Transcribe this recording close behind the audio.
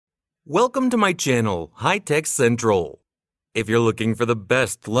Welcome to my channel, High Tech Central. If you're looking for the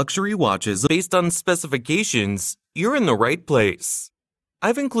best luxury watches based on specifications, you're in the right place.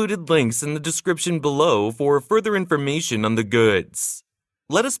 I've included links in the description below for further information on the goods.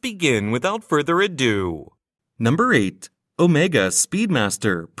 Let us begin without further ado. Number 8. Omega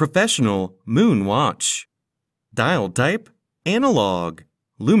Speedmaster Professional Moon Watch. Dial type: analog.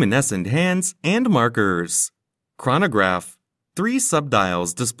 Luminescent hands and markers. Chronograph: 3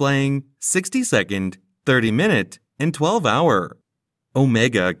 subdials displaying 60-second, 30-minute, and 12-hour.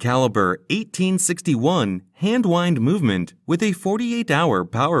 Omega caliber 1861 hand-wind movement with a 48-hour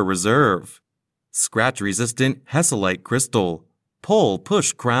power reserve. Scratch-resistant Hesalite crystal.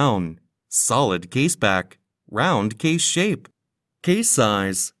 Pull-push crown. Solid case back. Round case shape. Case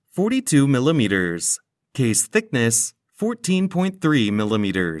size 42 millimeters. Case thickness 14.3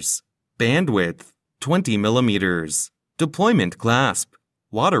 millimeters. Bandwidth 20 millimeters. Deployment clasp.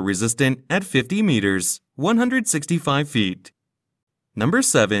 Water resistant at 50 meters, 165 feet. Number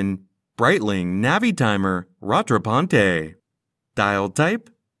 7. Breitling Navitimer Rattrapante. Dial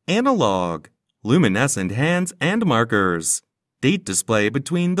type: analog. Luminescent hands and markers. Date display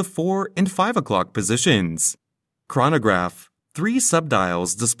between the 4 and 5 o'clock positions. Chronograph: 3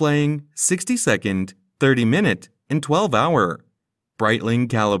 subdials displaying 60-second, 30-minute, and 12-hour. Breitling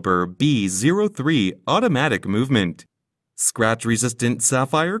caliber B03 automatic movement. Scratch-resistant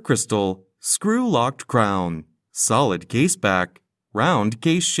sapphire crystal, screw-locked crown, solid case back, round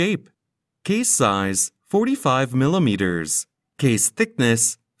case shape. Case size 45 millimeters. Case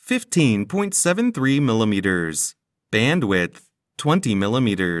thickness 15.73 millimeters. Bandwidth 20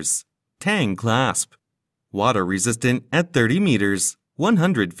 millimeters. Tang clasp. Water resistant at 30 meters,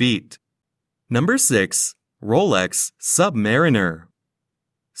 100 feet. Number 6. Rolex Submariner.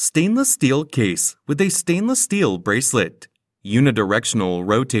 Stainless steel case with a stainless steel bracelet. Unidirectional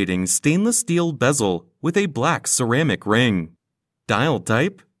rotating stainless steel bezel with a black ceramic ring. Dial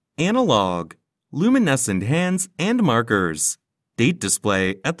type: analog. Luminescent hands and markers. Date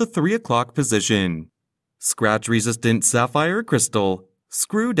display at the 3 o'clock position. Scratch-resistant sapphire crystal,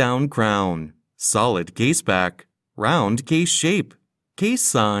 screw-down crown, solid case back, round case shape. Case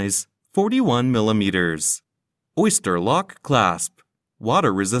size 41 millimeters. Oyster lock clasp.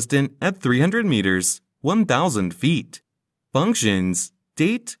 Water resistant at 300 meters, 1,000 feet. Functions: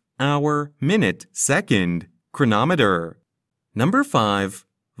 date, hour, minute, second, chronometer. Number 5.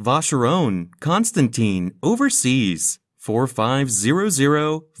 Vacheron Constantin Overseas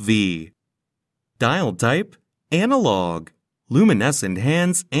 4500V. Dial type: analog. Luminescent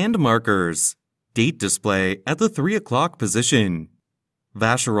hands and markers. Date display at the 3 o'clock position.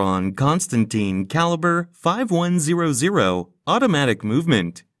 Vacheron Constantin caliber 5100 automatic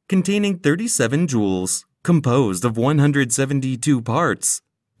movement containing 37 jewels, composed of 172 parts,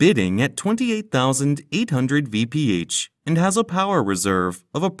 bidding at 28,800 VPH and has a power reserve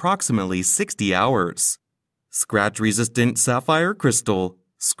of approximately 60 hours. Scratch-resistant sapphire crystal,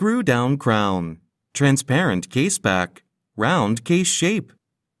 screw-down crown, transparent case back, round case shape.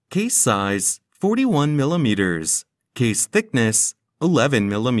 Case size 41 millimeters. Case thickness 11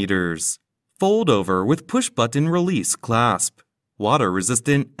 millimeters. Fold over with push-button release clasp. Water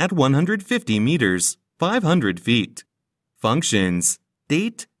resistant at 150 meters, 500 feet. Functions: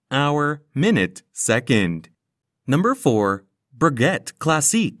 date, hour, minute, second. Number 4. Breguet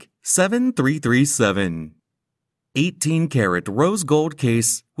Classique 7337. 18-karat rose gold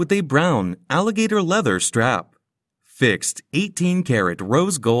case with a brown alligator leather strap. Fixed 18-karat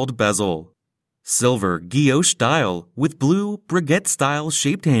rose gold bezel. Silver guilloche dial with blue Breguet-style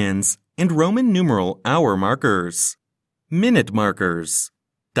shaped hands and Roman numeral hour markers. Minute markers.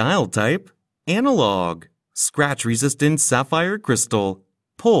 Dial type: analog. Scratch-resistant sapphire crystal.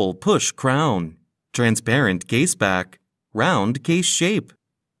 Pull-push crown. Transparent case back. Round case shape.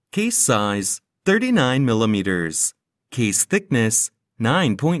 Case size 39 millimeters. Case thickness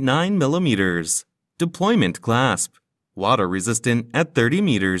 9.9 millimeters. Deployment clasp. Water resistant at 30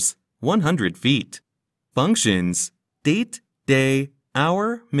 meters, 100 feet. Functions: date, day,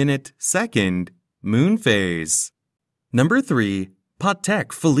 hour, minute, second, moon phase. Number 3.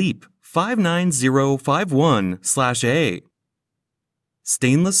 Patek Philippe 59051/A.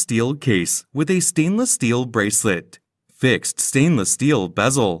 Stainless steel case with a stainless steel bracelet. Fixed stainless steel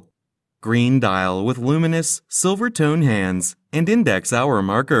bezel. Green dial with luminous silver tone hands and index hour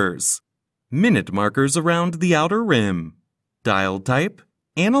markers. Minute markers around the outer rim. Dial type: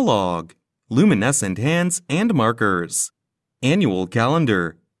 analog. Luminescent hands and markers. Annual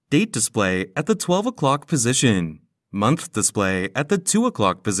calendar. Date display at the 12 o'clock position. Month display at the 2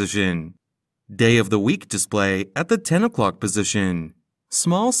 o'clock position. Day of the week display at the 10 o'clock position.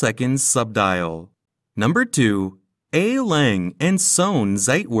 small seconds subdial. Number 2, A. Lang & Son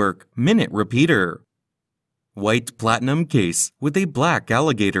Zeitwerk minute repeater. White platinum case with a black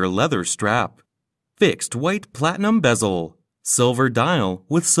alligator leather strap. Fixed white platinum bezel. Silver dial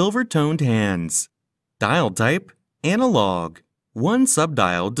with silver-toned hands. Dial type, analog. One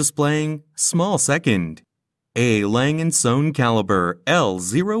subdial displaying small second. A. Lang & Son caliber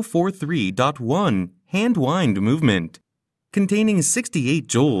L043.1 hand wind movement. Containing 68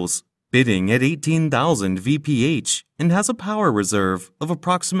 joules, bidding at 18,000 VPH and has a power reserve of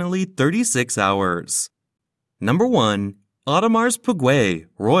approximately 36 hours. Number 1. Audemars Piguet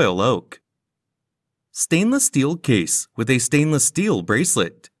Royal Oak. Stainless steel case with a stainless steel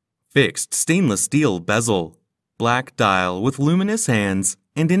bracelet. Fixed stainless steel bezel. Black dial with luminous hands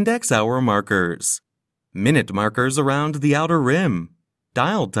and index hour markers. Minute markers around the outer rim.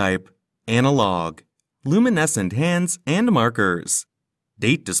 Dial type, analog. Luminescent hands and markers.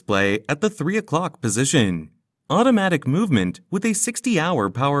 Date display at the 3 o'clock position. Automatic movement with a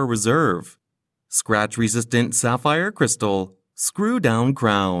 60-hour power reserve. Scratch-resistant sapphire crystal. Screw-down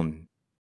crown.